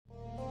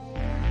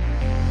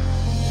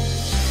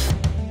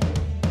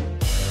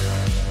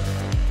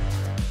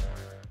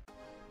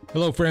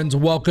Hello friends,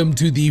 welcome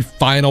to the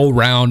final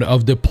round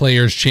of the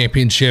Players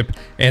Championship,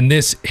 and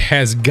this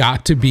has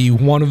got to be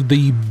one of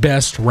the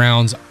best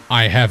rounds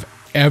I have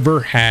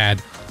ever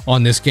had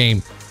on this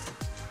game,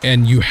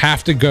 and you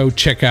have to go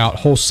check out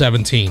hole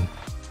 17.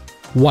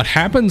 What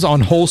happens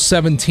on hole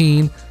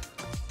 17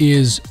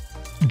 is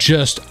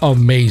just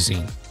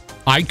amazing.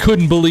 I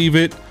couldn't believe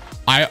it.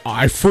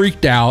 I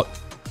freaked out.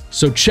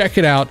 So check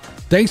it out.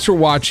 Thanks for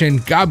watching.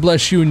 God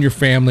bless you and your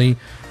family.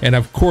 And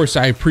of course,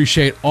 I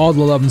appreciate all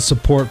the love and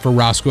support for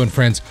Roscoe and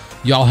friends.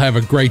 Y'all have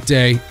a great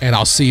day, and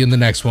I'll see you in the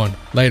next one.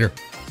 Later.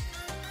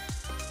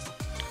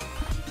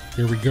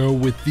 Here we go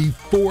with the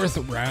fourth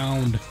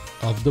round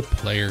of the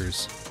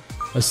Players.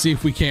 Let's see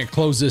if we can't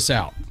close this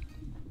out.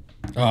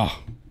 Oh.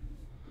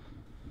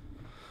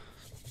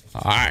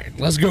 All right,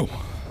 let's go.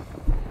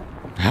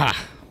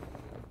 Ha.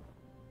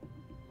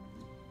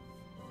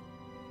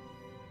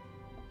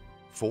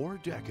 4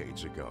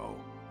 decades ago,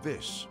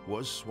 this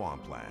was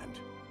swampland.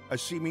 A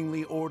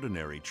seemingly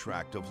ordinary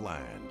tract of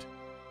land,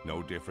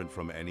 no different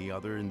from any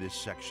other in this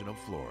section of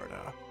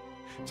Florida.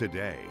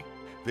 Today,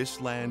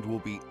 this land will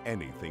be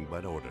anything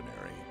but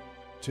ordinary.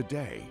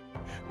 Today,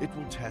 it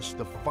will test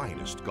the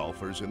finest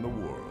golfers in the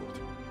world,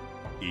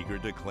 eager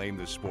to claim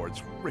the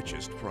sport's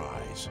richest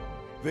prize.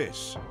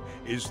 This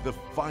is the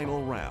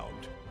final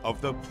round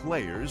of the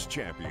Players'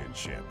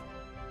 Championship.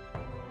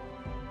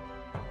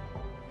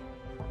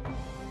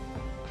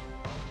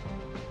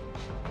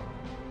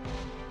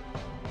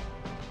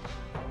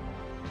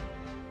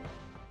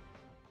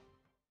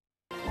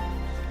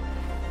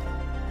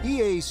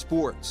 EA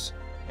Sports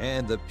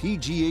and the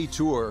PGA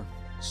Tour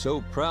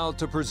so proud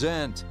to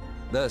present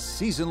the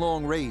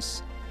season-long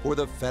race for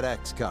the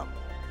FedEx Cup.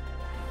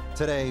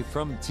 Today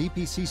from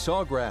TPC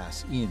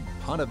Sawgrass in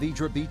Ponte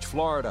Vedra Beach,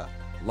 Florida,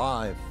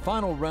 live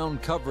final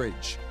round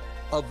coverage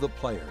of the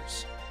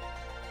Players.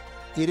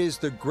 It is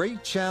the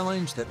great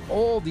challenge that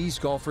all these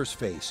golfers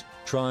face,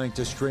 trying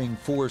to string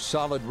 4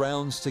 solid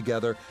rounds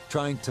together,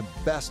 trying to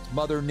best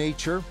Mother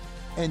Nature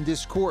and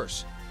this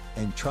course,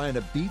 and trying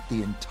to beat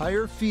the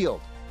entire field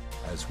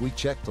as we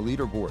check the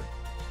leaderboard.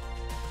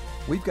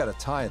 We've got a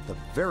tie at the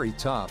very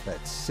top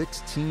at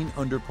 16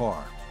 under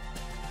par.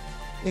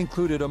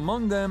 Included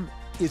among them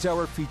is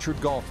our featured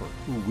golfer,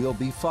 who will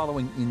be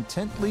following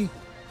intently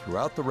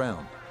throughout the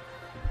round.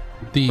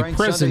 The Frank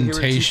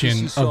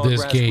presentation of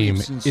this game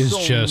is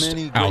just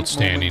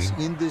outstanding.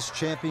 In this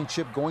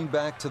championship, going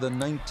back to the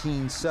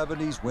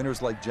 1970s,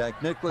 winners like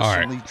Jack Nicklaus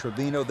and Lee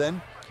Trevino.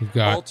 Then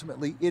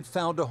ultimately, it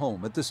found a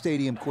home at the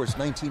Stadium Course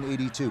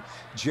 1982.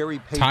 Jerry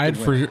Payton tied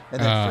for and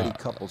then Freddie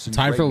Couples and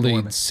tied for Greg lead,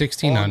 Norman.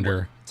 16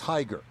 under.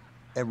 Tiger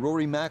and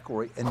Rory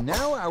McIlroy, and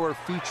now our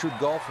featured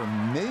golfer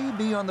may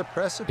be on the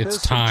precipice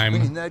It's time of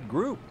joining that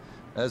group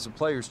as a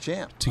Players'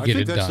 champ. To get it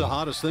done. I think that's the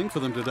hardest thing for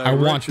them today. I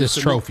want this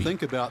trophy.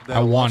 Think about that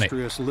I want it.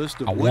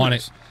 list of I want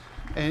it.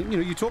 And, you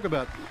know, you talk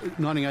about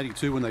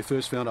 1982 when they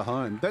first found a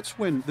home. That's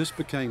when this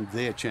became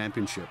their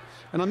championship.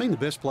 And I mean the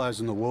best players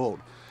in the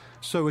world.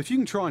 So if you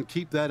can try and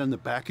keep that in the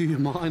back of your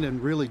mind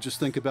and really just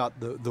think about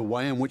the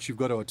way in which you've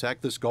got to attack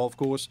this golf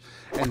course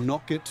and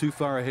not get too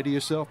far ahead of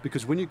yourself,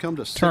 because when you come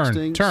to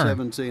 16,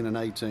 17, and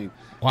 18,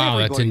 wow,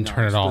 that didn't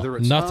turn at all.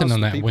 Nothing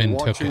on that wind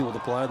took it. Or the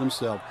player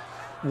themselves.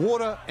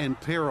 Water and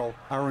peril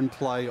are in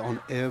play on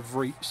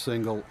every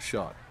single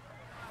shot.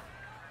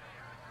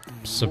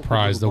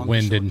 Surprised the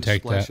wind didn't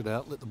take that. Splash it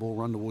out, let the ball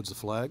run towards the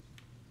flag.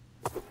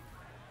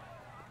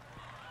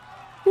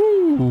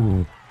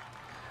 Ooh.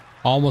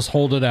 Almost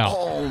hold it out.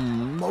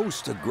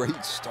 Almost a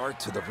great start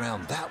to the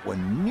round. That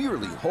one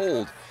nearly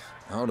holed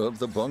out of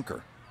the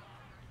bunker.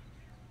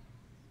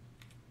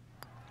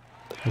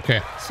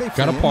 Okay,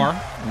 Safely got a par.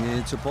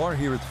 It's a par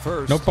here at the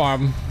first. No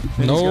problem.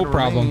 No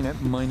problem.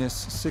 At minus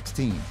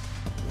 16.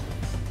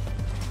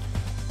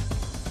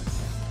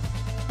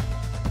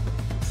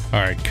 All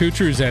right,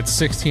 Kuchar's at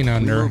 16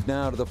 under. We move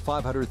now to the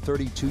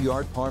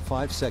 532-yard par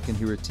 5 second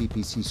here at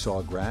TPC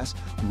Sawgrass.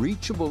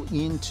 Reachable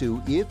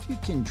into if you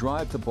can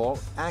drive the ball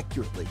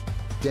accurately.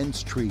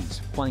 Dense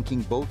trees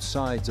flanking both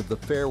sides of the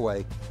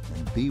fairway,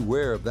 and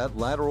beware of that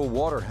lateral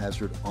water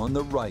hazard on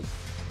the right.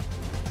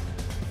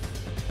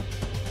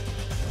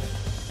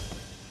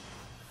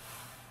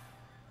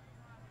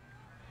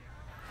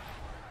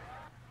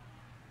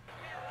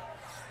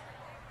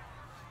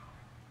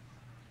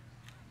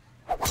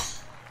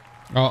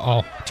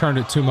 Uh-oh, turned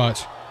it too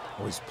much.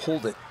 Oh, he's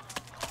pulled it.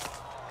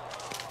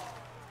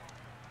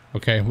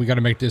 Okay, we got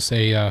to make this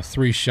a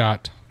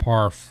 3-shot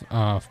par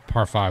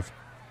 5.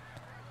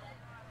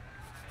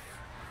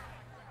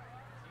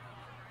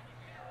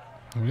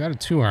 We got a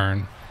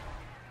 2-iron.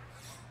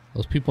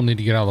 Those people need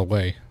to get out of the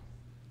way.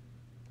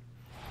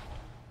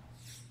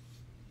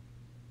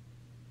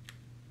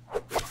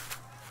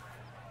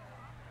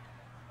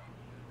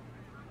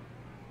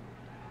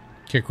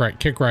 Kick right,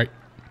 kick right.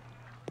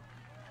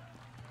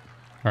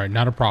 All right,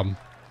 not a problem.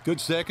 Good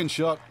second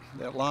shot.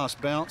 That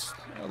last bounce,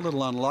 a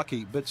little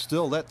unlucky, but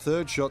still that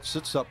third shot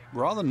sits up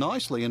rather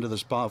nicely into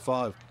this par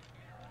 5.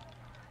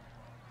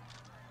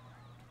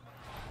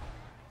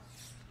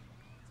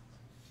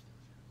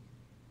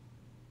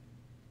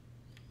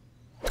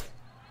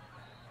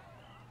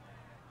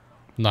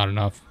 Not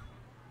enough.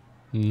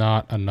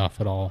 Not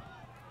enough at all.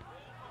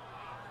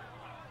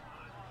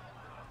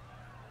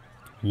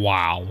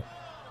 Wow.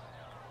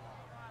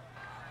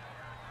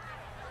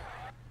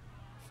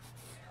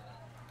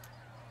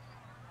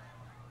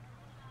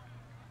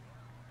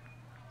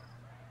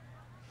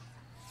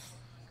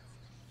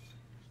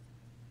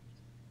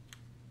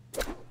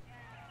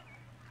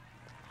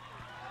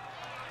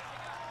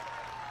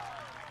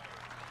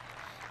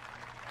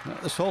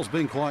 This hole's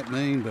been quite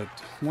mean, but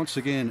once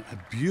again, a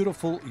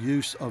beautiful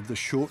use of the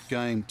short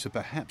game to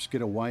perhaps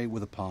get away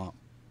with a par.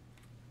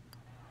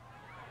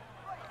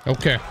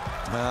 Okay.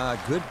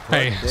 Good putt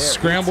Hey, there.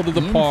 scramble to It's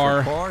the in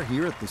par. for par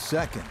here at the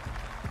second.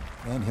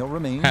 And he'll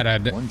remain Had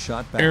an one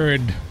shot back.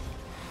 arid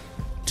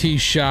tee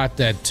shot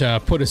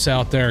that put us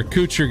out there.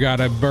 Kuchar got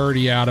a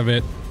birdie out of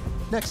it.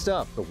 Next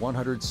up, the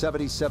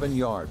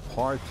 177-yard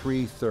par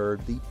 3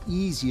 third, the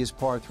easiest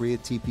par 3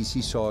 at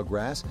TPC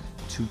Sawgrass.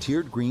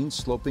 Two-tiered greens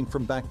sloping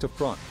from back to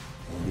front.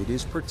 And it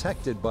is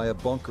protected by a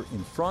bunker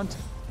in front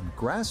and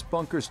grass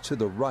bunkers to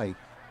the right.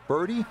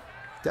 Birdie,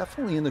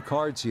 definitely in the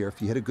cards here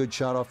if you hit a good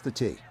shot off the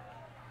tee.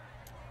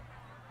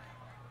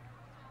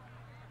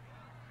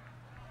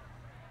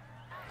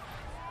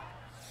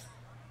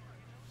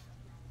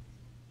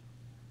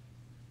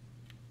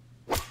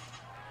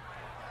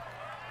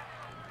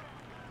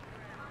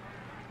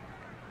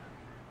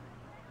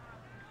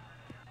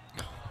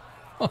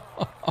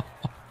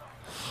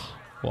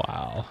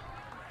 Wow.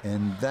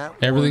 And that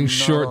Everything's one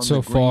not short on so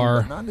the green,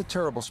 far. but not in a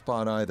terrible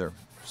spot either.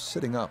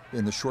 Sitting up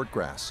in the short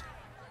grass.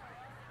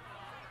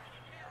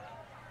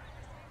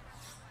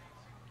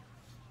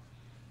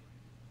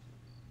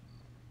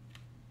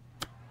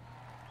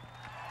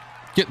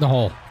 Get in the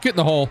hole. Get in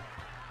the hole.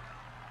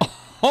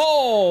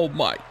 Oh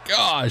my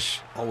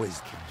gosh. Oh,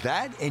 is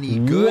that any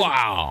good?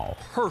 Wow.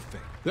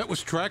 Perfect. That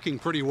was tracking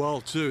pretty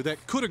well, too.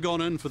 That could have gone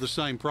in for the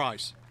same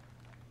price.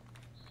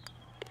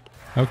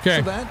 Okay.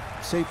 So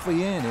that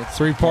safely in. It's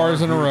 3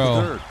 pars in a par here at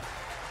the row. third.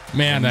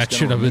 Man, And that he's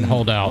should gonna have been remain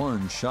holed out.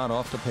 One shot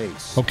off the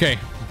pace. Okay.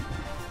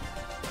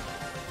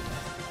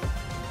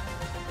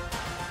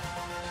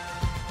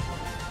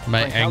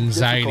 My Frank, how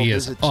anxiety difficult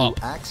is it up.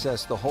 to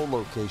access the hole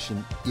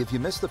location if you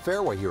miss the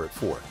fairway here at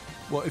 4?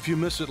 Well, if you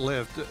miss it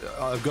left,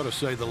 I've got to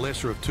say the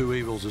lesser of two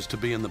evils is to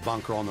be in the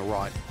bunker on the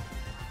right.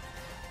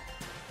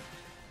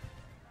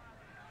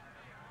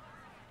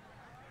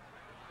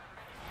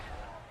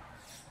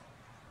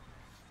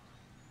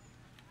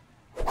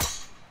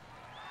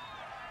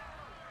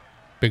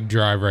 Big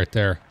drive right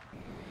there.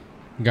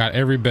 Got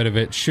every bit of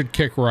it. Should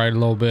kick right a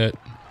little bit.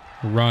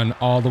 Run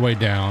all the way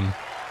down.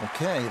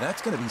 Okay,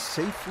 that's going to be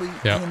safely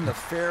Yep. in the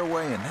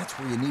fairway, and that's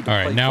where you need to All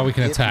right, play now from we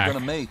can if attack. You're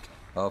going to make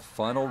a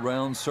final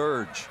round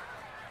surge.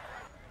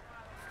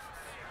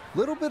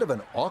 Little bit of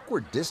an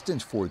awkward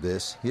distance for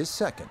this, his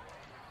second.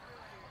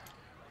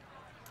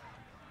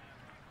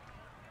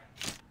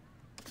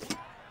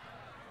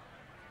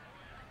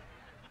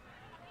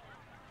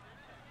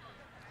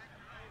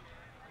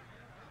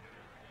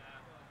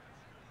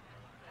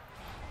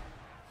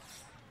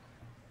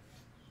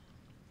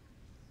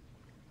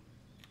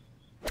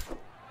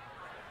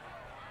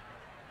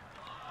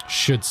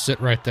 Should sit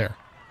right there.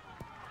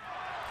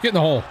 Get in the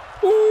hole.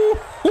 Ooh,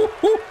 hoo,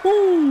 hoo,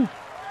 hoo.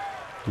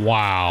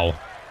 Wow.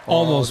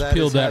 Almost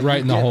peeled that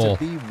right in the hole.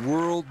 To be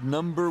world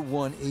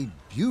 #1, a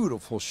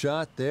beautiful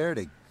shot there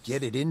to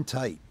get it in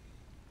tight.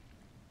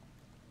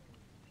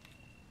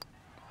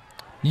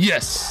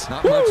 Yes.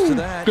 Not much to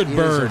that. Good It is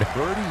bird. a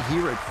birdie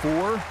here at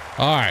 4.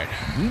 All right.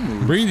 He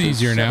moves Breathe to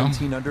easier now.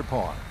 17 under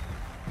par.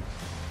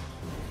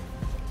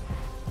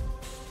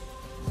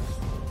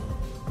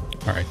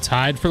 All right.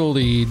 Tied for the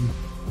lead.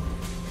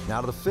 Now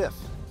to the 5th.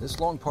 This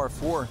long par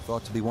 4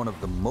 thought to be one of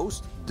the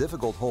most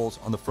difficult holes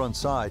on the front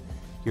side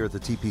here at the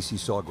TPC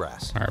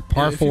Sawgrass. All right.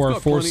 Par If you've 4,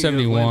 got plenty of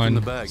length 471. in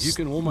the bag, you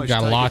can almost Got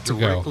a take lot it to go.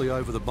 directly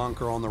over the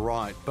bunker on the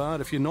right. But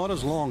if you're not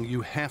as long,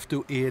 you have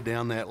to air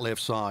down that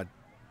left side.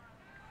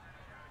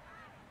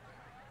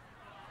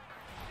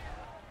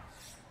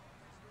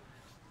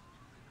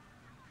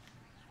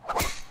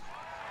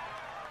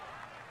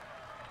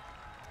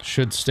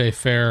 Should stay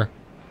fair.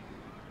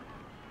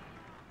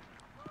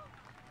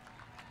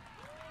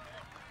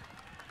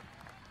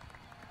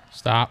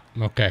 Stop.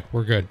 Okay,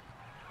 we're good.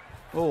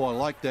 Oh, I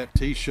like that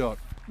tee shot.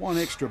 One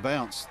extra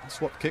bounce. That's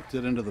what kicked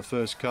it into the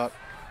first cut.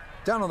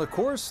 Down on the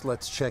course,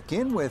 let's check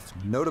in with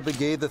Nota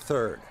Begay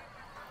III.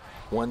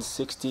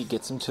 160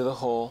 gets him to the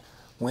hole.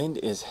 Wind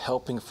is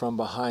helping from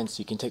behind, so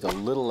you can take a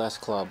little less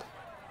club.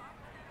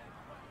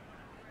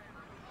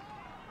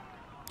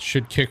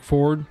 Should kick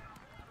forward.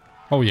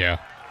 Oh, yeah.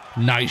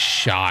 Nice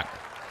shot.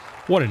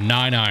 What a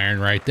 9-iron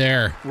right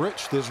there.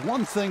 Rich, there's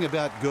one thing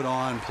about good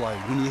iron play.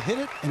 When you hit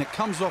it and it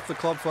comes off the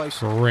club face,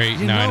 Great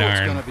you know 9-iron. it's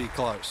going to be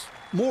close.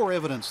 More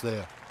evidence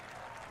there.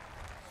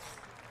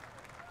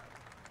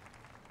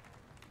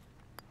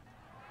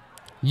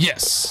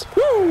 Yes.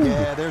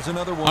 Yeah, there's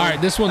another one. All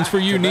right, this one's for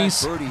you, Back-to-back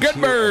niece. birdies Good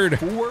here bird. at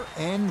 4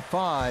 and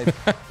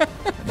 5.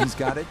 And he's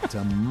got it to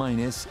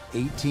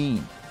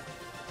 -18.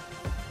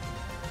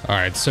 All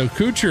right, so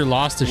Kuchar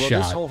lost a Well,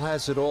 shot. this hole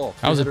has it all.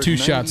 That was a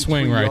two-shot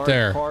swing right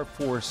there. Par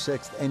 4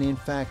 6th, and in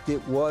fact,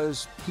 it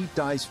was Pete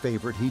Dye's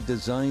favorite. He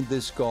designed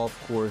this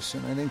golf course,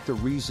 and I think the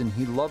reason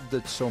he loved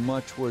it so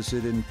much was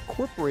it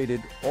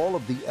incorporated all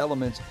of the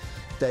elements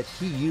that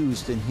he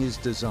used in his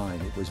design.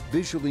 It was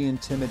visually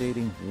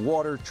intimidating,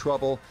 water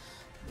trouble,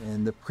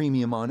 and the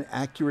premium on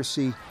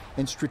accuracy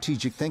and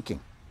strategic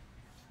thinking.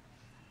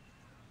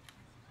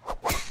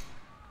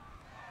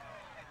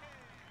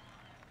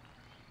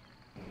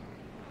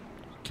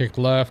 Kick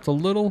left a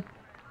little.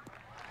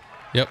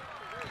 Yep.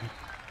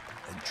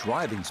 And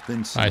driving's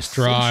been Nice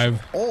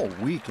drive all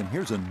week, and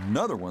here's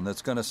another one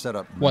that's going to set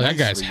up. Well, that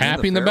guy's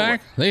happy in the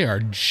back. They are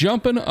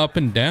jumping up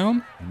and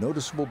down.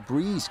 Noticeable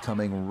breeze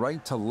coming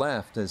right to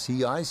left as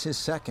he eyes his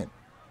second.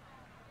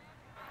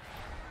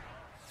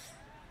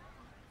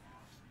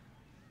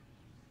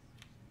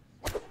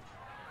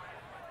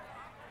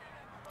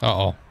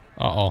 Uh-oh.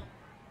 Uh-oh.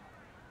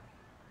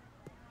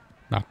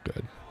 Not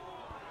good.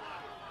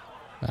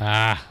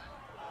 Ah.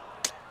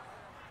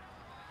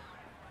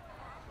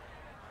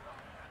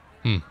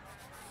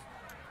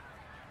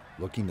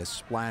 Looking to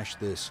splash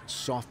this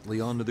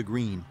softly onto the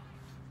green.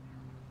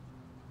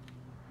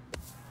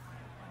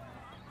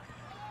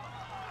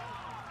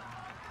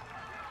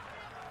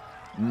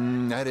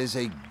 That is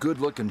a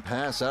good-looking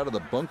pass out of the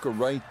bunker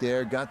right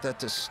there. Got that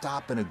to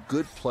stop in a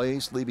good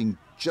place, leaving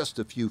just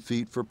a few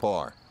feet for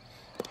par.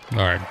 All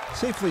right.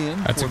 Safely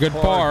in. That's for a good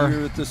par.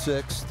 Here at the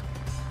 6th.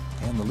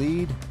 And the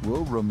lead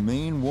will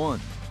remain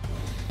 1.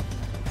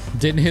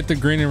 Didn't hit the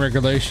green in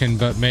regulation,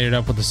 but made it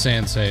up with the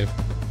sand save.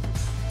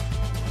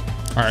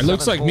 All right,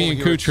 looks like me and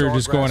Kuchar are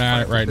just going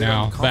at it right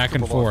now, back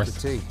and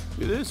forth. It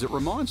is. It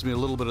reminds me a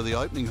little bit of the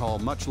opening hole,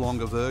 much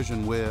longer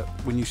version, where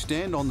when you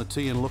stand on the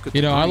tee and look at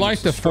You know, I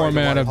like the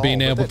format of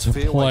being able to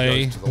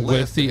play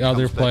with the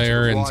other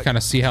player and kind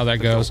of see how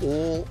that goes.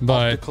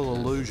 But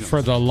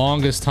for the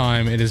longest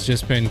time, it has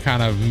just been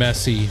kind of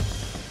messy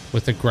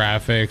with the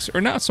graphics,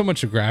 or not so much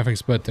the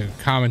graphics, but the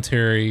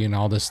commentary and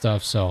all this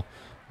stuff. So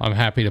I'm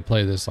happy to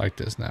play this like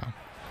this now.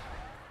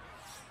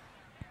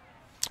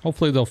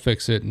 Hopefully they'll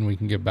fix it and we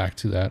can get back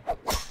to that.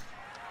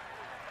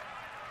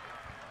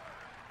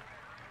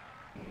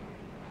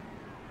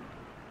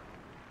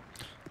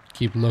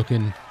 Keep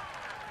looking,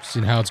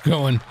 seeing how it's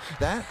going.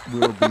 That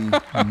will be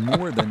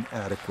more than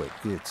adequate.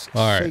 It's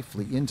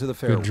safely into the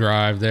fairway. Good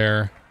drive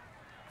there.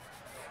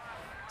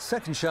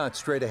 Second shot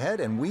straight ahead,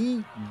 and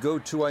we go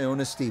to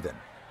Iona Stephen.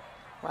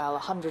 Well,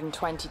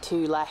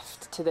 122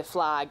 left to the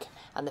flag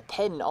and the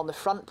pin on the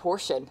front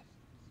portion.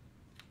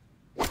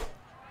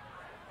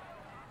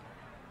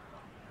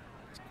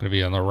 Gonna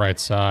be on the right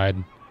side.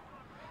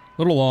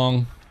 Little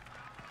long.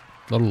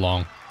 Little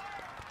long.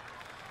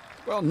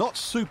 Well, not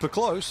super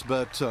close,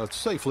 but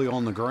safely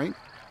on the green.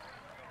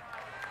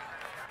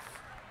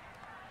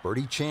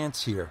 Birdie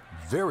chance here.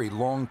 Very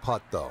long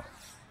putt, though.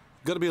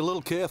 Got to be a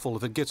little careful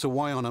if it gets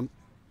away on him.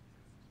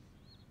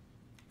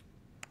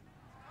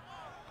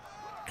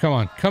 Come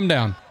on, come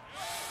down.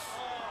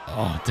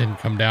 Oh, it didn't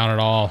come down at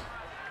all.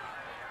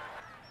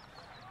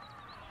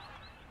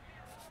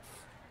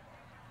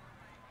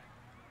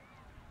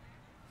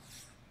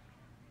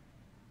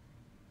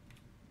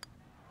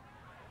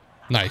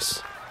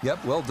 Nice.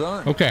 Yep, well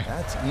done. Okay.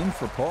 That's in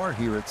for par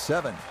here at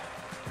 7.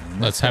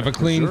 Let's have a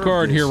clean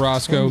card here,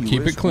 Roscoe.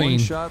 Keep it clean.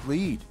 One-shot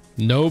lead.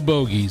 No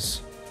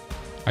bogeys.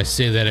 I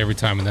say that every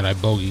time and then I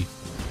bogey.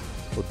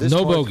 Well, this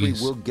no par bogeys.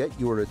 3 will get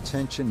your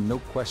attention, no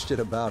question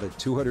about it.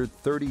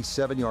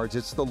 237 yards.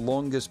 It's the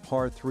longest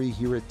par 3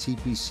 here at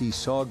TPC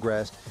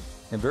Sawgrass.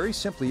 And very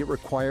simply, it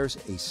requires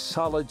a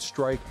solid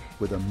strike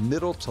with a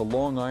middle to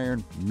long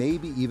iron,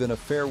 maybe even a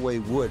fairway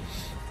wood.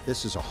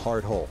 This is a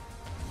hard hole.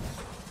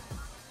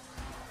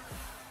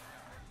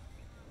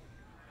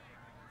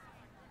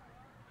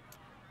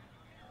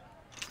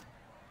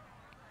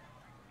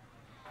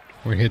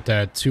 We hit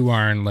that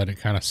 2-iron, let it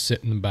kind of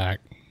sit in the back.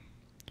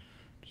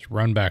 Just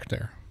run back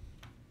there.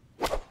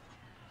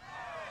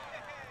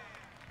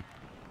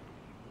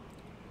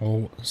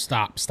 Oh,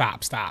 stop,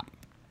 stop, stop.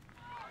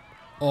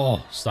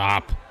 Oh,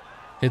 stop.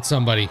 Hit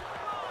somebody.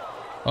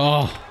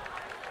 Oh.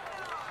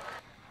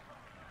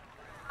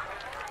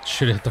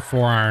 Should have hit the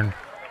 4-iron.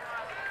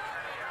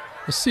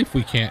 Let's see if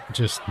we can't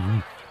just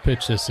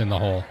pitch this in the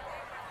hole.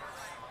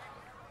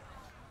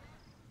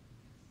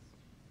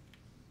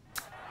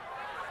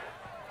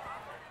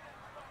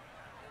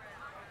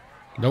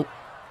 Nope.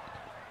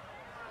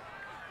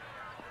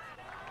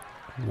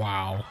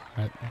 Wow.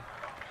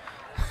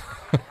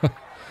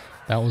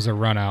 That was a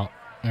run out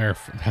there,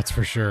 that's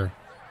for sure.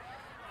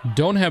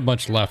 Don't have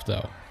much left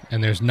though,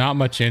 and there's not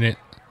much in it.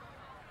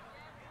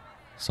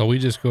 So we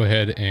just go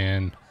ahead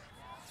and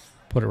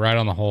put it right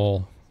on the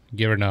hole,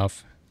 give it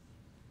enough,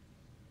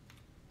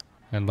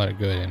 and let it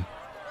go in.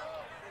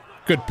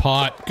 Good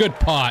pot. Good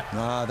pot.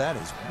 That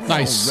is well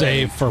nice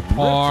save for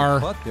par.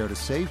 Putt there to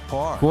save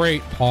par.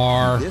 Great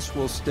par. This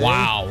will stay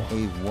wow.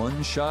 a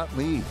one-shot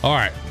lead. All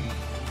right.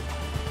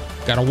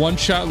 Got a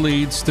one-shot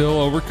lead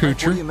still over What do you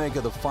Kuchar. make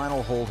of the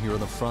final hole here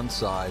on the front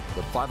side,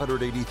 the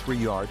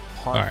 583-yard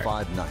par All right.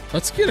 5 9?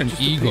 Let's get an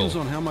Just eagle. depends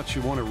on how much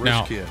you want to risk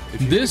Now, here.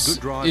 If you hit a this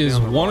good drive is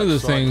down the one of right the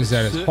side, things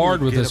that is certainly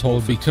hard with this gettable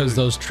hole for because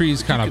two. those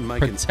trees But kind you of can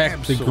make an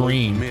protect the absolute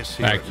green mess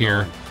here back at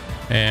here. 9.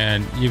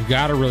 And you've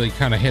got to really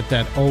kind of hit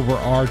that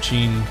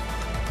overarching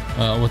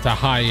with a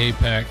high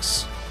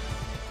apex.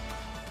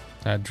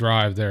 That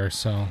drive there,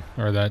 so,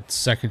 or that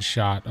second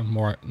shot,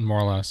 more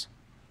or less.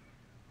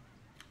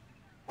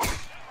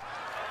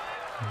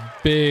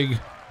 Big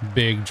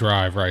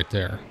drive right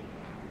there.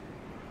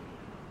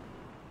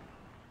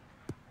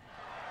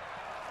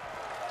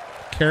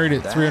 Carried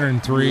at That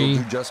 303,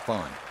 will do just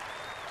fine.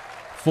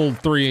 full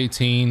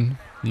 318.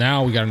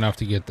 Now we got enough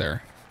to get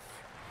there.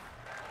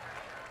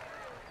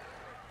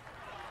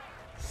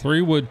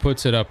 3 wood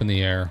puts it up in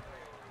the air.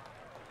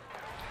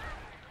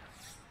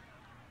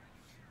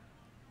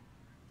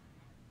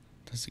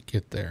 Does it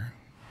get there?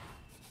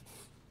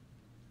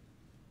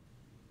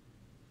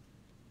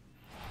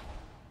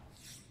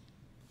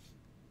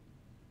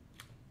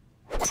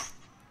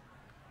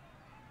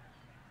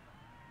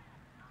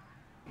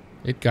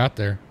 It got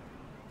there.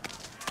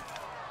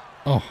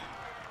 Oh,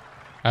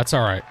 that's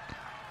all right.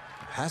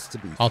 Has to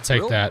be. I'll take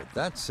thrilled that. with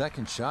that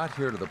second shot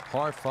here to the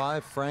par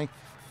 5, Frank,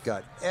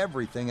 got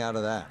everything out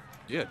of that.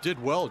 Yeah,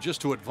 did well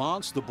just to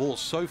advance the ball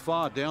so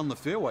far down the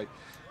fairway.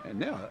 And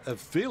now a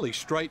fairly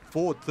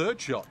straightforward third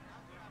shot.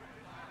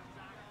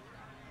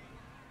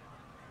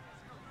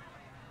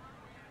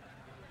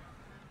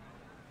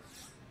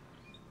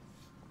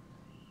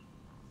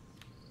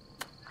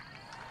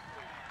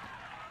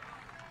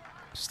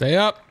 Stay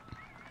up.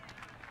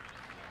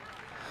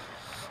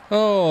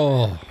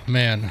 Oh,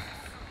 man.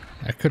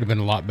 That could have been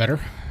a lot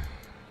better.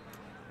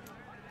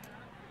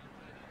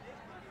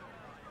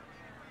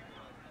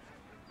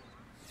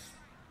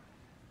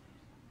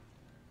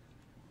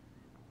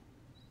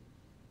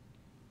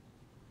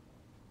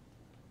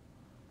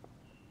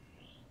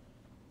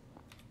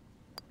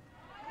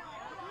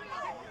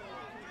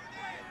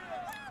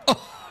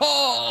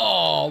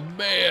 Oh,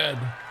 man.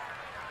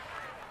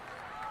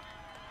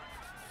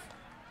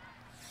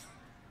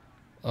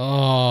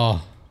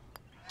 Oh.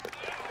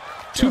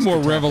 2 more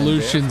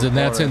revolutions, and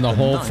that's in the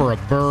hole for a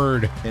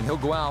bird. And he'll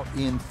go out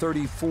in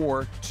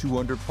 34, 2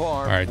 under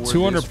par. All right, for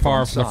 2 under this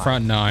par front for the side.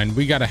 front 9.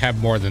 We got to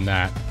have more than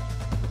that.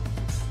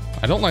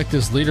 I don't like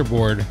this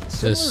leaderboard,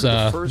 this Similar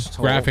to the first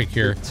hole, graphic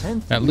here. the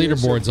 10th That is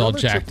leaderboard's a all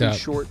jacked relatively up.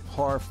 Short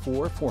par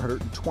 4,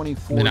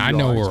 424 I mean, I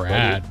know where yards, we're but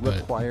at, it but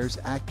requires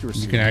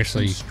accuracy. you can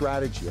actually and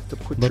strategy. You have to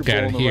put look your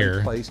at ball it in the here.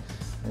 right place.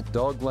 That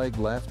dog leg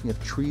left. You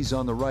have trees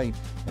on the right,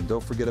 and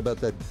don't forget about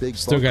that big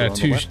Still bunker got on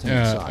the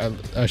left-hand side.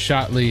 a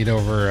shot lead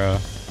over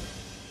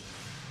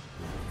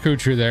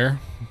Kuchar there,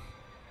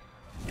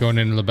 going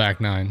into the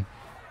back 9.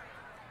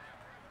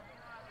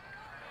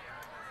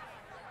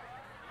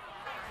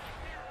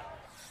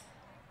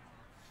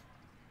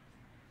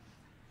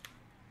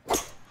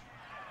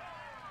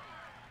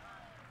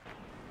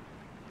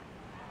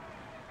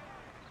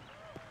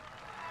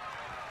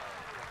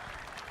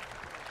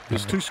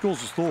 There's 2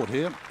 schools of thought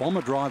here. Bomb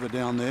a driver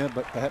down there,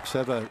 but perhaps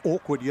have an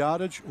awkward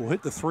yardage, or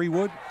hit the 3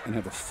 wood and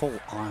have a full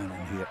iron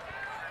in here.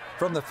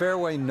 From the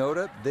fairway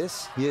nota,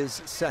 this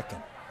is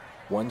second.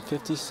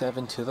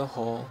 157 to the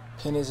hole.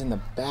 Pin is in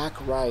the back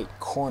right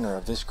corner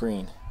of this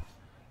green.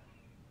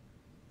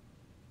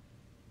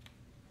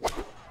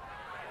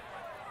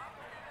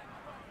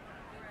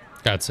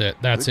 That's it.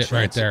 That's Good it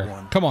right chance at there.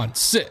 one. Come on,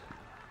 sit.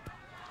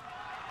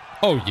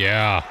 Oh,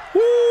 yeah.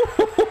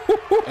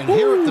 And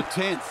here at the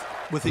 10th,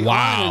 with the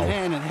Wow. iron in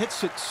hand, and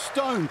hits it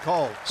stone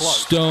cold close.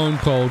 Stone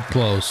cold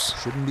close.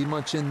 Shouldn't be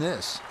much in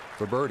this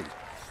for birdie.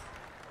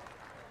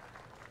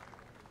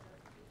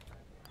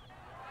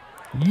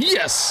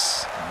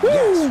 Yes.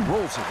 Yes,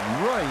 rolls it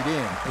right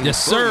in. A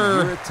Yes, birdie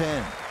sir. here at 10.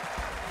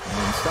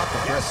 And stop the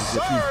press as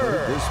if you've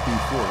heard this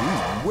before.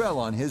 He's well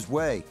on his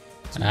way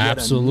to yet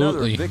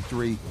Absolutely. another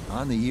victory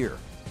on the year.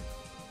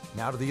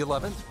 Now to the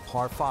 11th,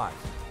 par 5.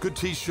 Good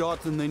tee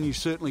shot, and then you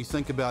certainly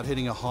think about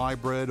hitting a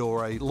hybrid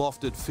or a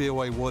lofted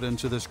fairway wood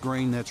into this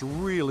green that's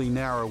really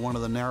narrow, one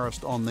of the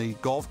narrowest on the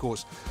golf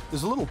course.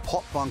 There's a little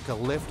pot bunker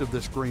left of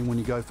this green when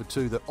you go for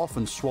 2 that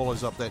often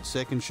swallows up that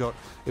second shot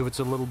if it's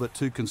a little bit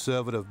too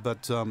conservative.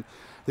 But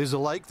there's a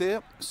lake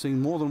there.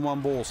 Seen more than one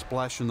ball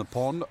splash in the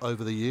pond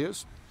over the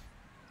years.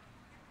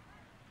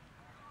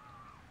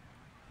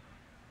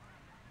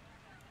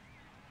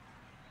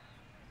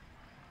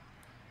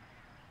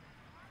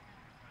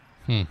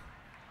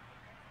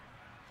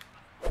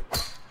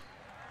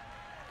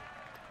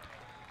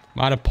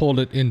 Might have pulled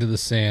it into the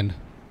sand.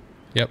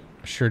 Yep,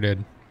 sure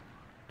did.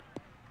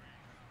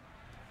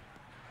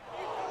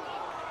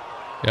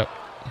 Yep.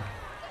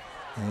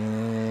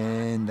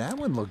 And that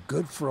one looked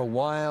good for a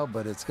while,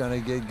 but it's going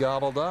to get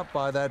gobbled up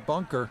by that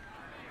bunker.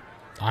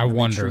 I Make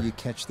wonder. sure you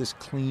catch this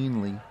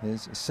cleanly.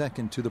 Is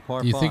second to the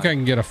par You 5. think I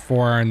can get a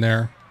 4-iron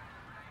there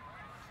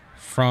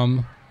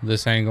from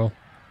this angle?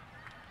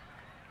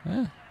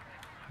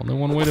 Only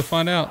one way to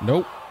find out.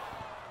 Nope.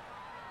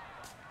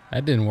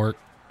 That didn't work.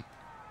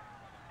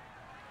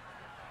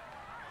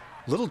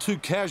 Little too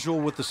casual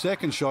with the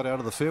second shot out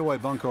of the fairway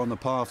bunker on the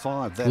par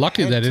 5.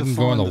 Lucky that didn't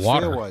go in the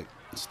water. Fairway.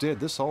 Instead,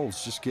 this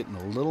hole's just getting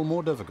a little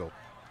more difficult.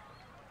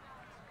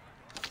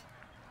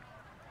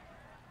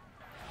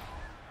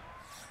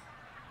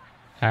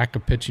 Hack a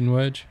pitching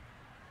wedge.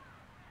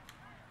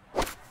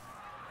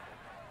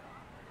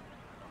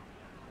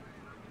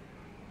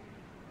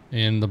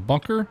 In the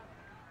bunker.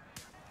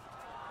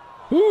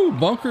 Ooh,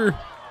 bunker.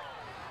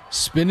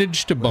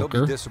 Spinach to bunker.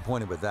 He'll be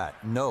disappointed with that,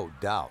 no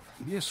doubt.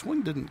 Yeah,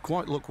 swing didn't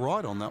quite look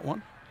right on that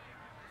one.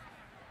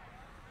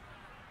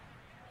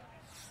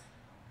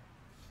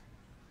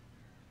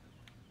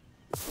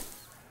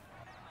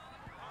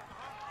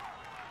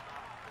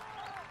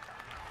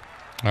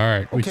 All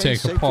right, we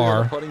take a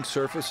par. Putting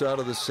surface out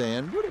of the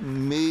sand. Would have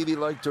maybe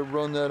like to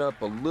run that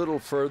up a little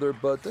further,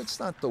 but that's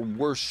not the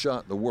worst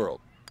shot in the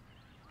world.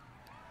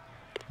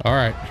 All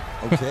right.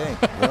 Okay,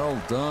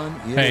 well done.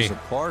 It Hey, is a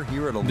par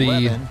here at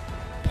 11.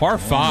 The par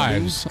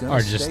fives are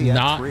just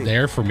not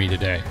there for me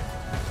today.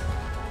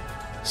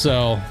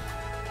 So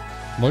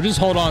we'll just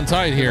hold on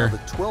tight here. The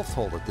 12th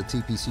hole at the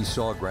TPC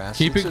Sawgrass.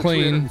 Keep it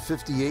clean.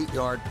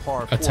 58-yard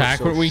par 4, attack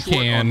what we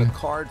can,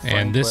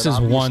 and this is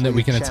one that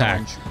we can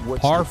attack.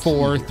 Par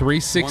 4,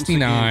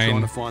 369.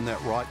 Trying to find that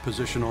right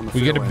position on the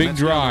We get a fairway, big and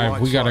that's down the drive.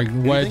 right We got to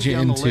side. wedge it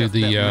Anything down into left,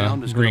 the that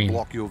mound is gonna green.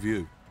 block your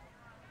view.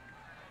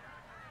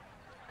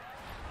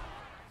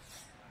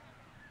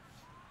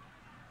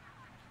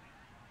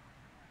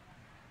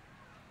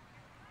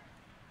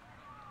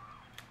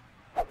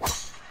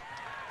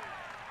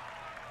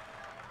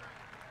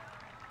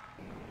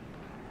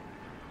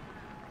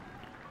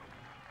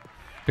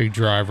 Big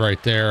drive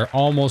right there.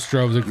 Almost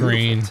drove the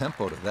green. Beautiful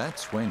tempo to that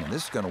swing, and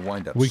this is going to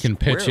wind up. We can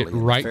pitch it squarely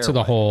in right to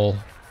the fairway. hole.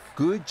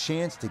 Good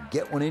chance to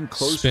get one in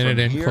close. Spin it from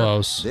in here.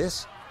 close.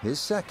 This his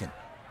second.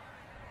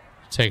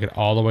 Take it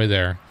all the way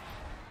there.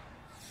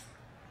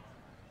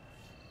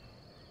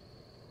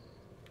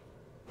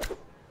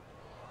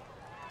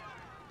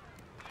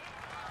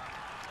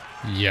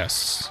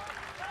 Yes.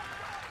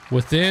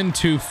 Within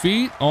 2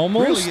 feet,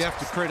 almost. Really, you have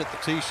to credit the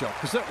tee shot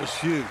because that was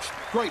huge.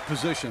 Great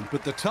position,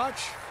 but the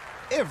touch,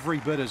 every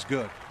bit as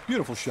good.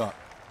 Beautiful shot.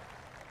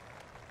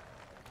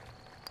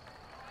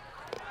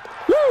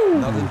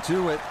 Nothing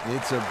to it.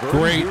 It's a bird.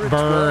 Great Here it's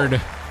bird.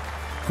 12.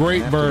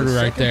 Great After bird the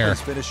right second there.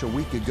 place finish a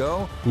week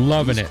ago.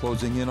 Loving he's it.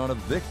 Closing in on a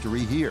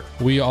victory here.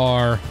 We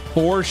are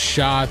 4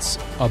 shots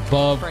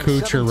above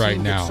Kuchar right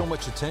now. So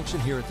much attention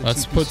here at the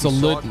Let's TPC put a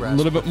Sawgrass,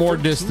 little bit but more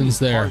 13 distance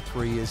there. Par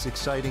 3 is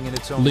exciting in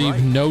its own Leave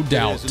right. no It is,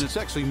 doubt. and it's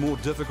actually more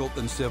difficult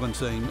than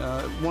 17.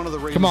 One of the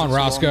reasons. Come on, it's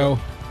Roscoe.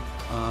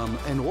 longer,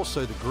 and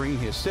also the green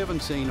here.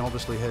 17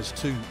 obviously has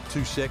two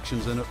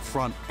sections in it,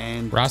 front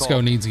and Roscoe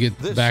top. needs to get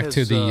This back has,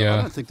 to the. I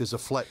don't think there's a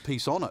flat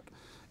piece on it.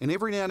 And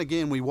every now and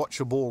again, we watch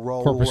a ball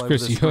roll Corpus all over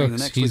Christi the screen Hooks.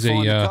 and actually He's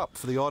find a, a cup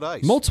for the odd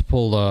ace.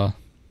 multiple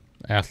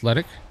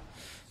athletic,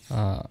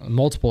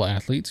 multiple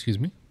athlete, excuse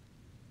me.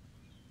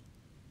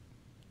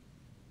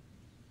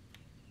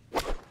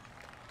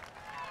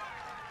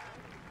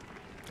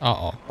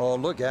 Uh-oh. Oh,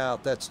 look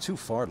out. That's too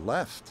far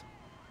left.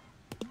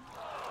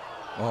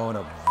 Oh, and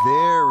a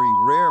very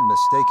rare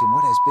mistake in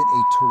what has been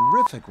a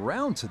terrific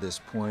round to this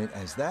point,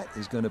 as that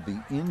is going to be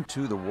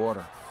into the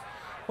water.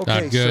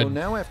 Okay, Not good. so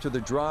now after the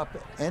drop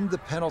and the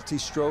penalty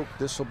stroke,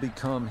 this will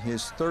become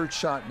his third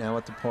shot now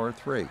at the par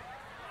 3.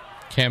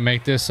 Can't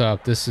make this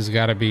up. This has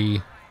got to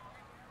be...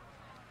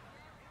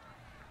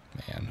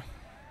 Man.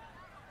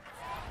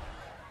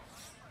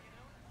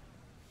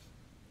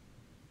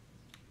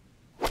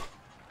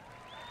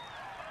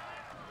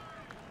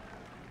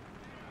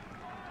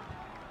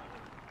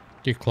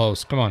 Get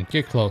close. Come on,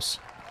 get close.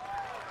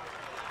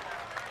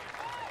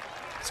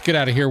 Let's get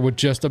out of here with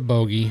just a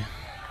bogey.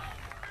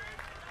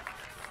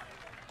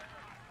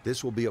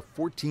 This will be a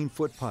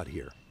 14-foot putt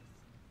here.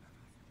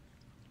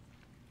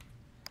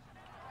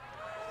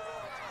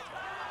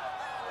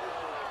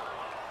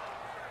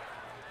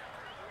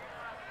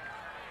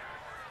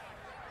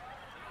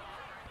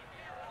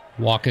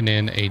 Walking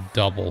in a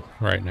double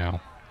right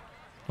now.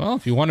 Well,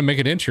 if you want to make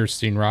it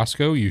interesting,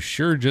 Roscoe, you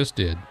sure just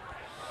did.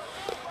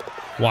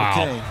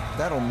 Wow. Okay,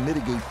 that'll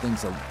mitigate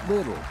things a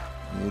little.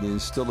 It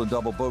is still a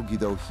double bogey,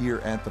 though, here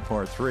at the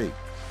par 3.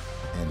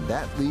 And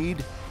that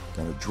lead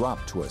going to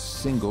drop to a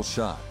single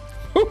shot.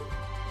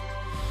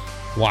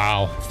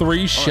 Wow.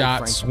 3-shot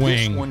Frank,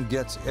 swing. This one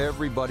gets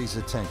everybody's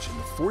attention.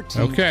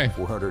 14, Okay.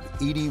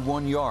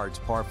 481 yards,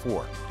 par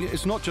 4. Yeah,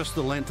 it's not just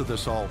the length of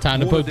this hole. Time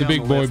to Water put the down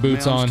big boy left,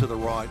 boots mounds on. to the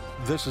right.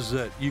 This is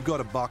it. You've got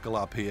to buckle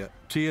up here.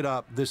 Tee it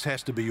up. This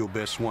has to be your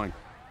best swing.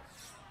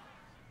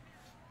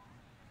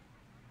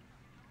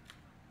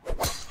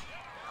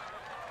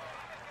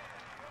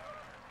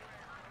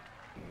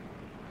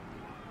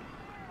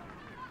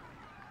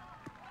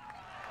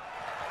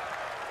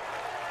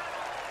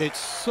 It's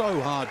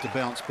so hard to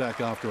bounce back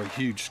after a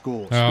huge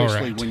score, All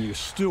especially right. when you're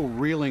still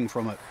reeling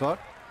from it. But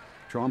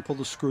try and pull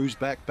the screws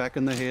back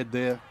in the head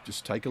there.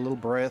 Just take a little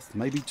breath,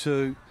 maybe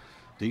 2.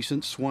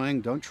 Decent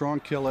swing. Don't try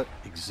and kill it.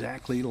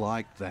 Exactly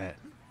like that.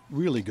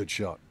 Really good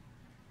shot.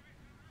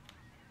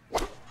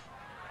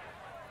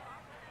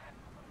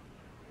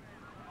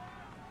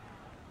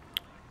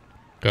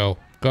 Go,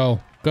 go,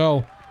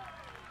 go.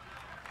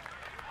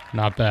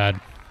 Not bad.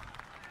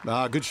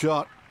 Good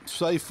shot.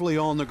 Safely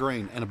on the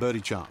green and a birdie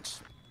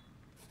chance.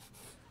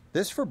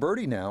 This for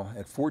birdie now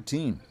at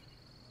 14.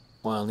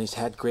 Well, and he's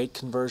had great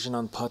conversion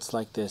on putts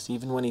like this.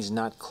 Even when he's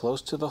not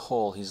close to the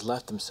hole, he's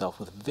left himself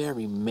with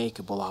very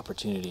makeable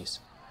opportunities.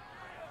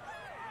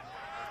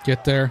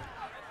 Get there.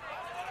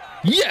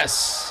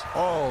 Yes!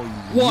 Oh,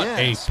 what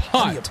yes. a putt.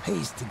 Plenty of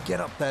pace to get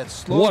up that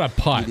slope. What a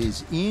putt. It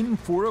is in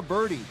for a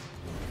birdie.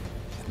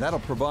 And that'll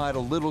provide a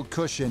little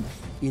cushion.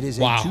 It is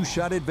Wow. a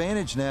two-shot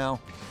advantage now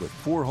with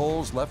 4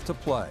 holes left to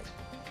play.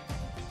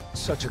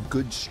 Such a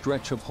good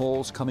stretch of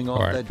holes coming off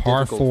right, that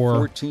par difficult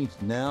 4,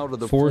 14th now to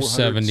the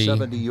 470.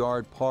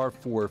 470-yard par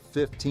 4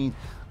 15th.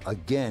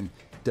 Again,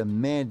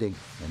 demanding.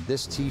 And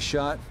this tee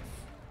shot,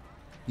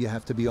 you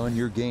have to be on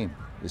your game.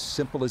 As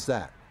simple as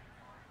that.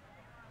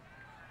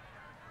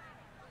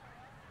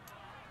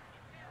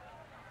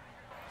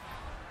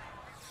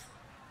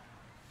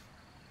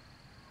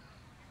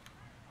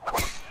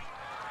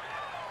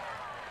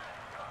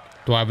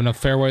 Do I have enough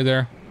fairway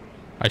there?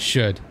 I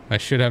should. I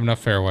should have enough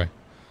fairway.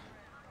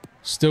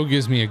 Still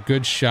gives me a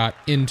good shot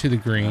into the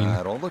green.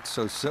 It all looks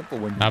so simple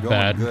when you're Not going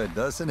bad. good,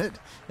 doesn't it?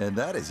 And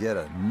that is yet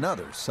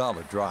another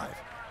solid drive.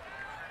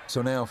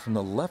 So now from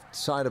the left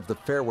side of the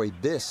fairway,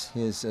 this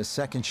is a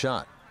second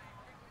shot.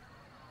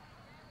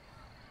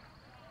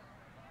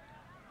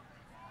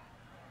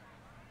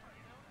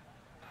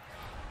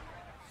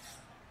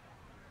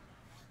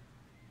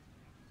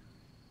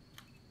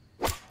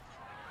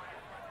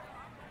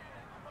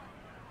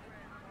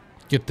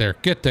 Get there.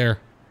 Get there.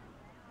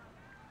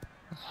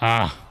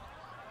 Ah.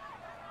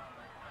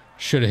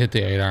 Should have hit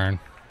the 8-iron.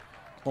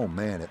 Oh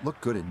man, it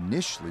looked good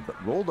initially,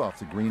 but rolled off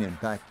the green and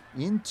back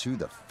into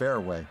the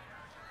fairway.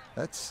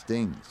 That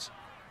stings.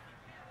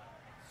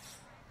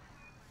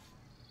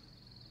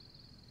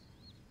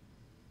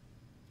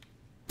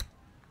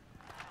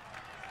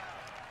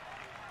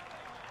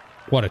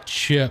 What a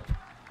chip.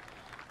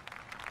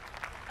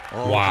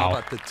 Oh, Wow. how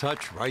about the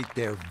touch right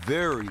there?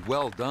 Very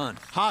well done.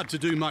 Hard to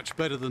do much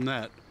better than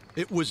that.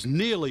 It was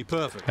nearly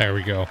perfect. There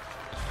we go.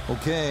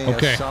 Okay,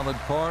 Okay. a solid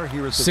par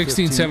here at the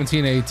 16, 15th.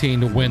 17,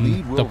 18 to win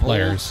Lead the will hold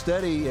players.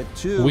 steady at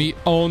 2. We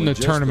own the With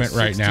just tournament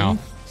right now.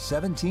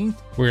 17th,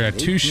 We're at a and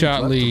 18th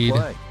 2-shot left to lead.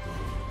 play.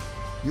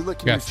 You look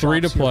at Got your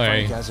 3 to chops here,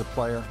 play. Frank, as a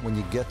player when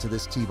you get to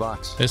this tee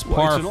box. This Well,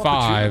 par it's an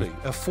 5,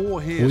 opportunity. A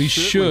 4 here we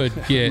certainly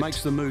should get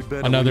makes the mood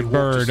better another when you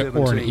walk to bird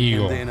or an 17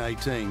 eagle. and then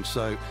 18.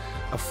 So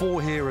a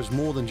 4 here is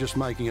more than just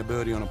making a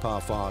birdie on a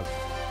par 5.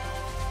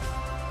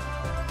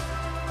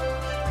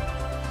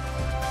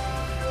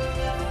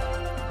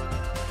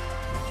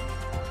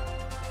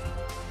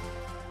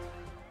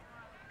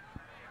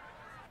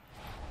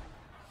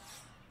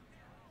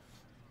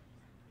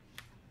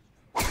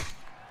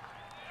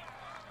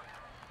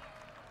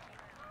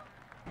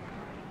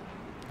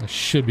 That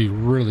should be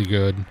really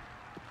good.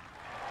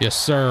 Yes,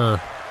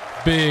 sir.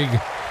 Big,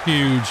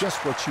 huge,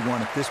 Just what you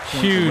want at this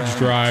point. huge around.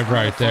 drive Trying to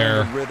right find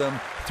there. the rhythm,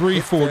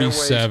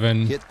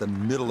 347. hit fairways, hit the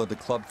middle of the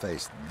club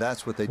face.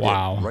 That's what they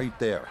Wow. did right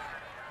there.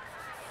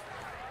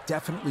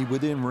 Definitely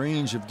within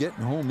range of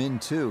getting home in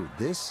two.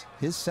 This,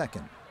 his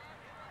second.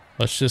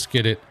 Let's just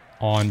get it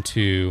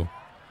onto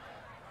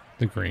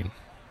the green.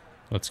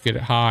 Let's get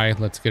it high.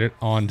 Let's get it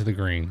onto the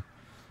green.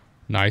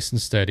 Nice and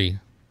steady.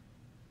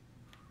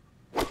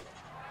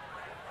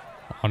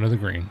 Onto the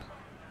green.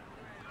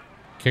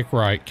 Kick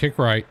right. Kick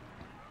right.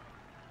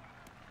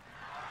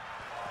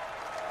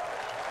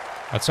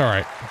 That's all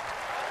right.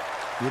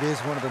 It is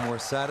one of the more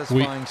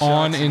satisfying shots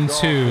on in in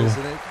golf, 2.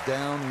 isn't it?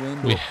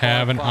 Downwind We to a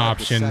have par an 5,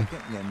 option. the second,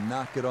 you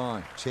knock it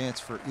on. Chance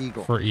for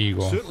eagle. For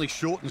eagle. Certainly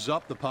shortens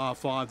up the par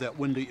 5, that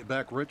wind at your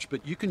back, Rich,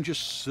 but you can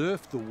just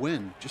surf the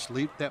wind. Just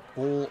leave that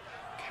ball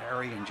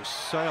carry and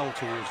just sail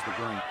towards the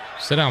green.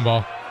 Sit down,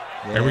 ball.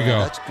 There we Yeah, go.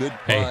 That's good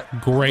Hey,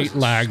 putt. great That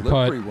was a lag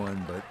putt. slippery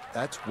one, but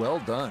that's well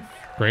done.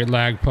 Great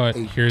lag putt. A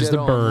Here's the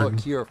dead-on bird. look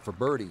here for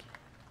birdie.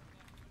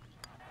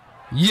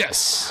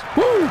 Yes.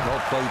 Woo! Well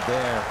played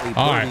there. A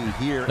All birdie right.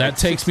 here That at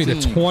takes me to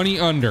 16. 20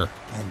 under.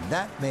 And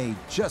that may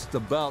just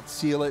about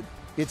seal it.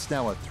 It's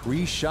now a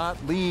 3-shot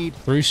lead.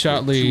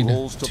 3-shot with lead. 2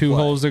 holes to 2 play.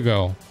 holes to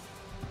go.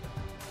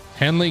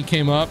 Henley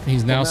came up.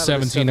 He's now Come out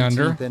of the 17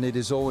 under. 17th, and it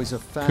is always a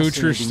fascinating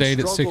Kuchar stayed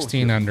at struggle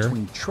 16 here under.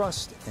 between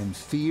trust and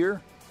fear,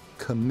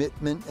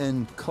 commitment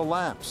and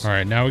collapse. All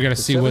right, now we got to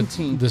The see what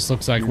 17th, this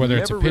looks like, you're whether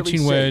it's a never really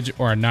pitching wedge safe.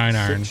 or a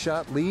 9-iron.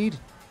 6-shot lead.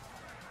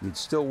 You'd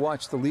still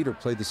watch the leader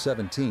play the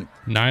 17th.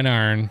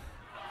 9-iron.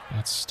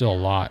 That's still a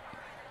lot.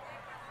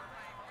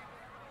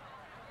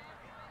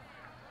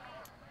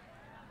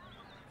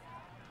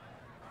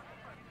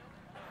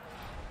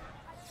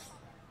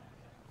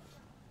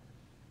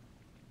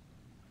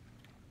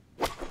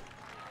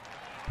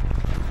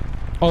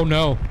 Oh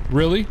no,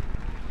 really?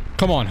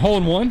 Come on, hole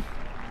in one.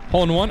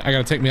 Hole in one. I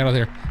gotta take me out of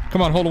there.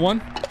 Come on, hole in one.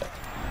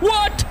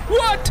 What?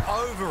 What?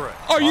 Over it.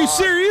 Are you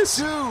serious?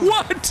 Dude,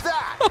 What?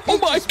 That, Oh he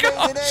my just made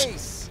an gosh.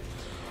 ace.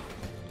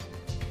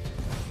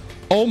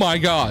 Oh my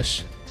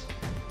gosh.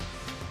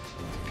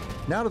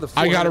 Now to the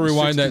I got to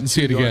rewind that and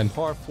see it again.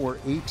 Par 4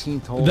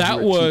 18th hole That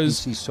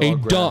was a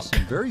dunk.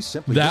 Very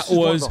simply, That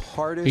was the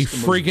hardest, a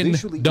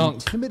friggin' dunk.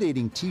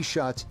 Intimidating tee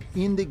shots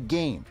in the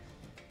game.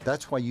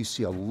 That's why you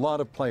see a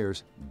lot of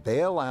players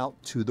bail out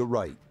to the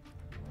right.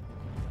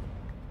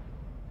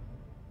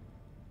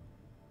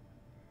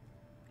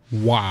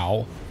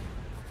 Wow.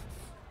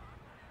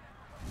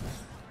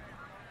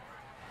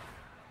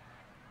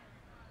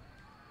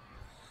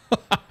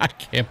 I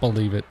can't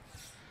believe it.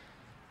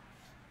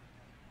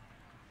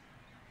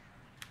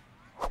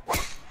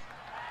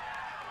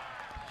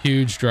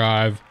 Huge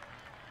drive.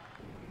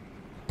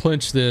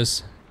 Clinch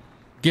this.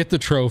 Get the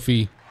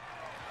trophy.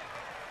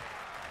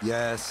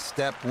 Yes,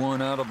 step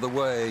one out of the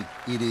way.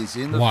 It is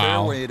in the Wow.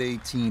 fairway at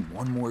 18.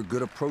 One more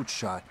good approach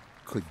shot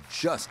could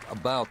just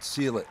about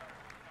seal it.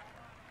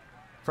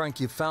 Frank,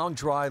 you found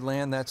dry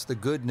land. That's the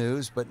good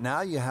news. But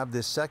now you have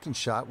this second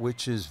shot,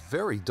 which is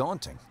very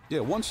daunting.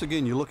 Yeah, once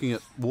again, you're looking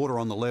at water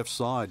on the left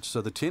side,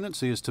 so the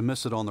tendency is to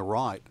miss it on the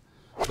right.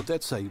 But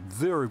that's a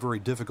very, very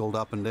difficult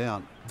up and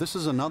down. This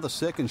is another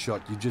second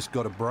shot. You just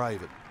got to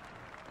brave it.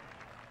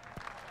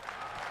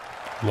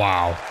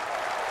 Wow.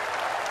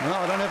 No,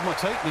 I don't have my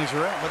tape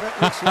measure out, but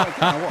that looks like,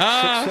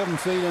 what, 6, 7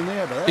 feet in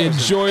there. But that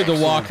Enjoy the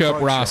was an walk excellent up,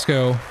 approach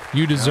Roscoe.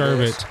 You deserve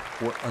Now it. this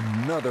for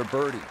another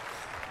birdie.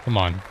 Come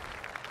on.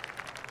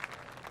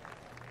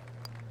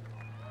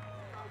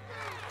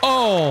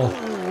 Oh,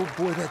 Oh,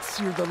 boy, that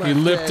seared the left He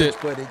lipped edge, it.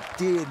 but it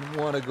didn't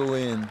want to go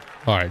in.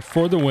 all right.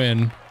 For the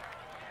win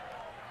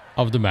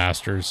of the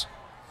Masters.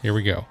 Here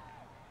we go.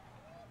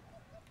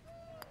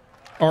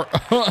 Or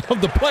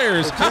of the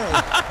players. Okay.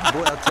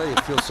 Boy, I'll tell you, it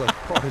feels like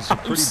part is a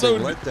pretty so-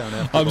 big letdown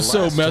after I'm the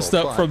so last messed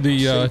hole, up from but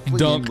the, safely in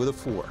dunk. with a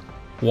 4.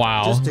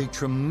 Wow. Just a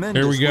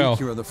tremendous Here we go. week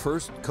here on the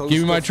first coast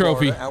Give me my of Florida.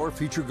 trophy. Our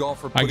featured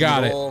golfer I putting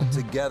got it. all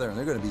together, and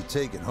they're going to be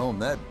taking home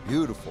that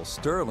beautiful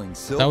sterling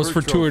silver That was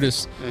trophy.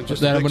 fortuitous And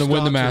just that a I'm big going to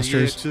win the start to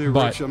year Masters. too,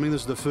 But Rich. I mean,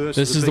 this is the first.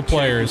 this of is the big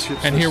players.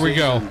 championships And this here we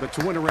go. season. But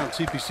to win around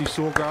TPC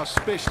Sawgrass,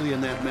 especially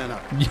in that manner,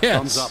 Yes.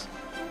 thumbs up.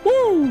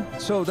 Woo!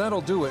 So that'll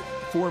do it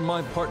for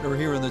my partner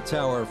here in the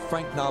tower,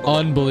 Frank Nobile.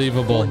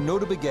 Unbelievable. For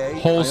Nota Begay,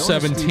 Hole Iona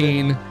 17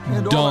 Stephen,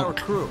 and all our dunk.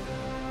 crew.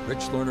 Rich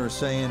Lerner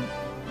saying,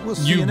 we'll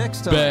see You you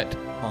next time bet.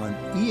 on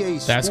EA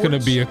That's going to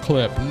Sports be a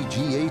clip.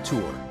 PGA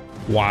Tour.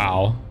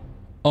 Wow.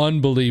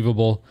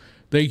 Unbelievable.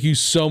 Thank you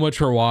so much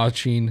for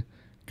watching.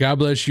 God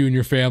bless you and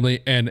your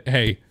family. And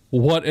hey,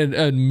 what an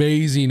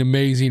amazing,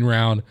 amazing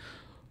round.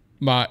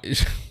 My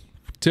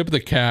tip of the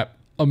cap.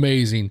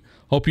 Amazing.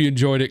 Hope you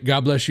enjoyed it.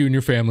 God bless you and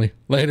your family.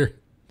 Later.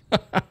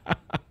 That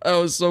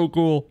was so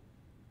cool.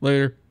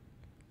 Later.